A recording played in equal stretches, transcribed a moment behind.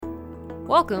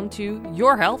Welcome to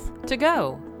Your Health to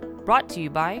Go, brought to you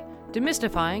by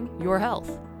Demystifying Your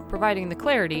Health, providing the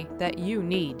clarity that you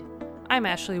need. I'm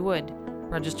Ashley Wood,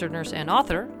 registered nurse and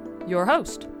author, your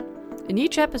host. In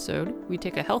each episode, we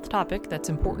take a health topic that's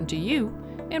important to you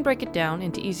and break it down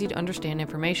into easy-to-understand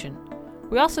information.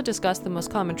 We also discuss the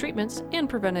most common treatments and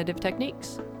preventative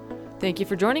techniques. Thank you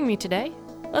for joining me today.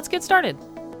 Let's get started.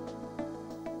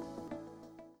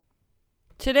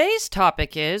 Today's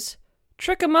topic is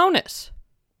Trichomoniasis.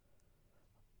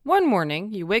 One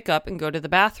morning, you wake up and go to the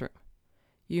bathroom.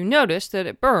 You notice that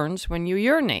it burns when you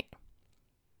urinate.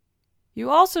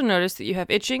 You also notice that you have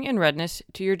itching and redness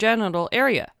to your genital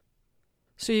area.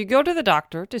 So you go to the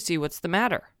doctor to see what's the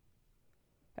matter.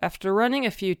 After running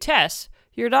a few tests,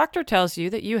 your doctor tells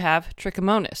you that you have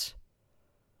trichomoniasis.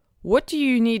 What do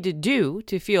you need to do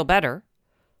to feel better?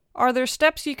 Are there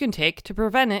steps you can take to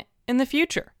prevent it in the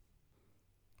future?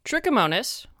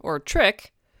 Trichomoniasis, or trich,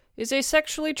 is a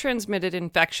sexually transmitted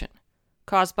infection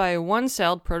caused by a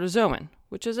one-celled protozoan,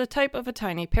 which is a type of a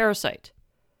tiny parasite.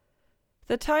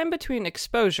 The time between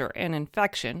exposure and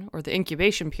infection, or the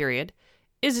incubation period,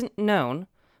 isn't known,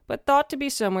 but thought to be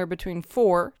somewhere between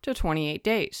 4 to 28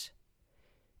 days.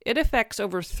 It affects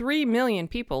over 3 million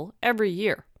people every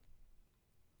year.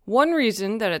 One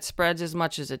reason that it spreads as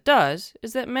much as it does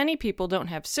is that many people don't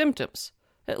have symptoms,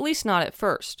 at least not at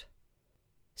first.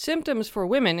 Symptoms for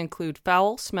women include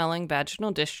foul-smelling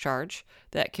vaginal discharge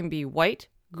that can be white,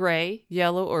 gray,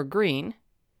 yellow, or green,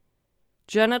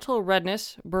 genital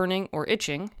redness, burning, or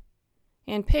itching,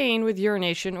 and pain with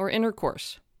urination or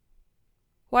intercourse.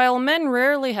 While men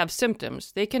rarely have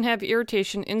symptoms, they can have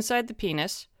irritation inside the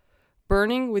penis,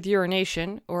 burning with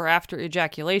urination or after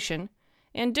ejaculation,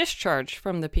 and discharge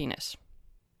from the penis.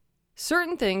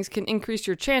 Certain things can increase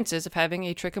your chances of having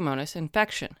a trichomoniasis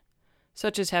infection,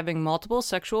 such as having multiple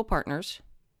sexual partners,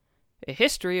 a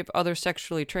history of other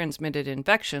sexually transmitted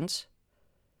infections,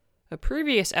 a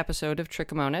previous episode of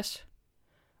trichomoniasis,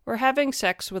 or having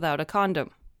sex without a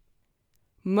condom.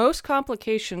 Most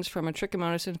complications from a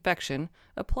trichomoniasis infection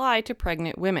apply to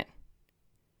pregnant women.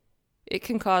 It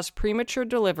can cause premature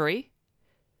delivery,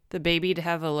 the baby to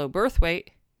have a low birth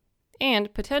weight,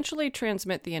 and potentially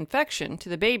transmit the infection to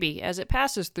the baby as it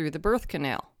passes through the birth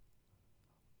canal.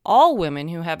 All women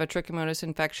who have a trichomoniasis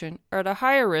infection are at a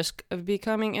higher risk of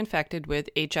becoming infected with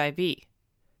HIV.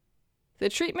 The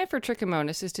treatment for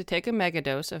trichomoniasis is to take a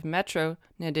megadose of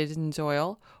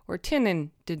metronidazole or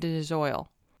tinidazole.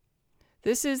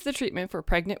 This is the treatment for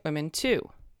pregnant women too.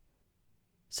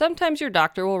 Sometimes your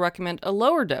doctor will recommend a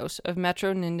lower dose of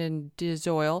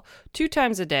metronidazole 2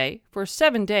 times a day for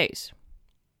 7 days.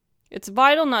 It's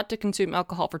vital not to consume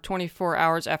alcohol for 24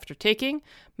 hours after taking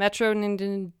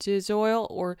metronidazole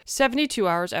or 72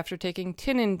 hours after taking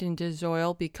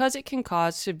tinidazole because it can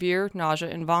cause severe nausea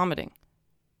and vomiting.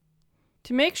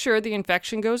 To make sure the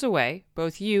infection goes away,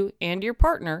 both you and your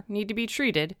partner need to be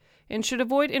treated and should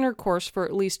avoid intercourse for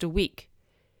at least a week.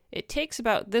 It takes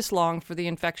about this long for the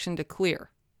infection to clear.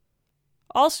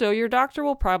 Also, your doctor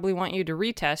will probably want you to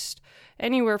retest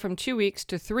anywhere from 2 weeks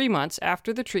to 3 months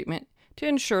after the treatment to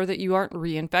ensure that you aren't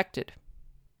reinfected.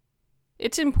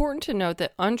 It's important to note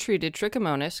that untreated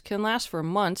trichomoniasis can last for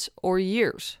months or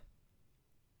years.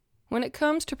 When it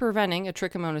comes to preventing a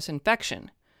trichomoniasis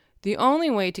infection, the only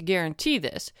way to guarantee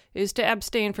this is to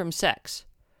abstain from sex.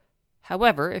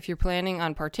 However, if you're planning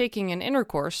on partaking in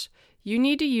intercourse, you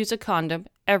need to use a condom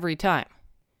every time.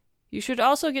 You should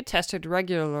also get tested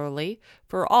regularly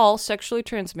for all sexually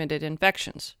transmitted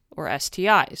infections, or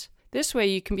STIs. This way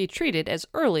you can be treated as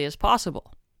early as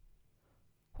possible.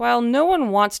 While no one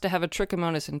wants to have a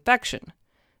trichomoniasis infection,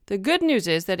 the good news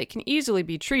is that it can easily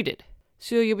be treated,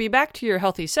 so you'll be back to your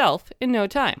healthy self in no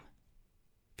time.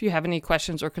 If you have any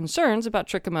questions or concerns about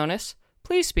trichomoniasis,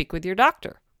 please speak with your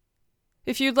doctor.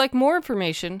 If you'd like more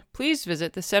information, please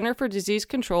visit the Center for Disease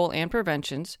Control and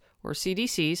Prevention's, or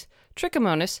CDC's,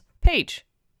 Trichomoniasis page.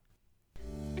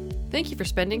 Thank you for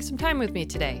spending some time with me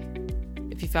today.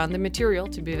 If you found the material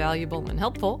to be valuable and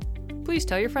helpful, please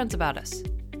tell your friends about us.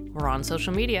 We're on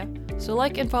social media, so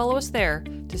like and follow us there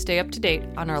to stay up to date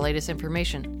on our latest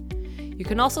information. You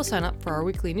can also sign up for our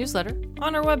weekly newsletter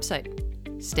on our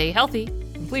website. Stay healthy,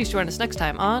 and please join us next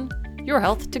time on Your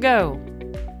Health to Go.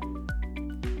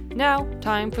 Now,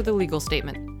 time for the legal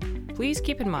statement. Please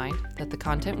keep in mind that the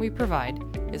content we provide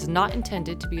is not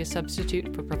intended to be a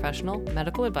substitute for professional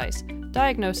medical advice,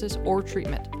 diagnosis, or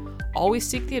treatment. Always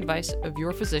seek the advice of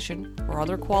your physician or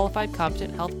other qualified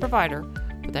competent health provider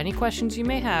with any questions you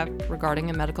may have regarding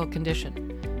a medical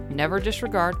condition. Never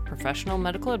disregard professional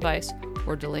medical advice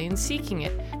or delay in seeking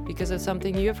it because of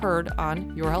something you have heard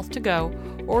on Your Health to Go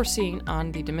or seen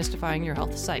on the Demystifying Your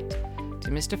Health site.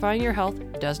 Demystifying Your Health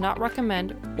does not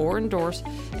recommend or endorse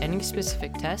any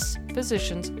specific tests,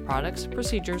 physicians, products,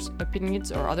 procedures,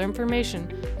 opinions, or other information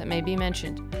that may be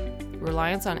mentioned.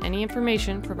 Reliance on any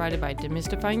information provided by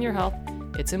Demystifying Your Health,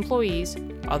 its employees,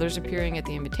 others appearing at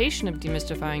the invitation of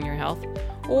Demystifying Your Health,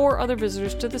 or other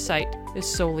visitors to the site is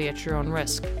solely at your own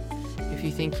risk. If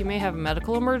you think you may have a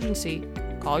medical emergency,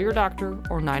 call your doctor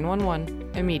or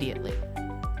 911 immediately.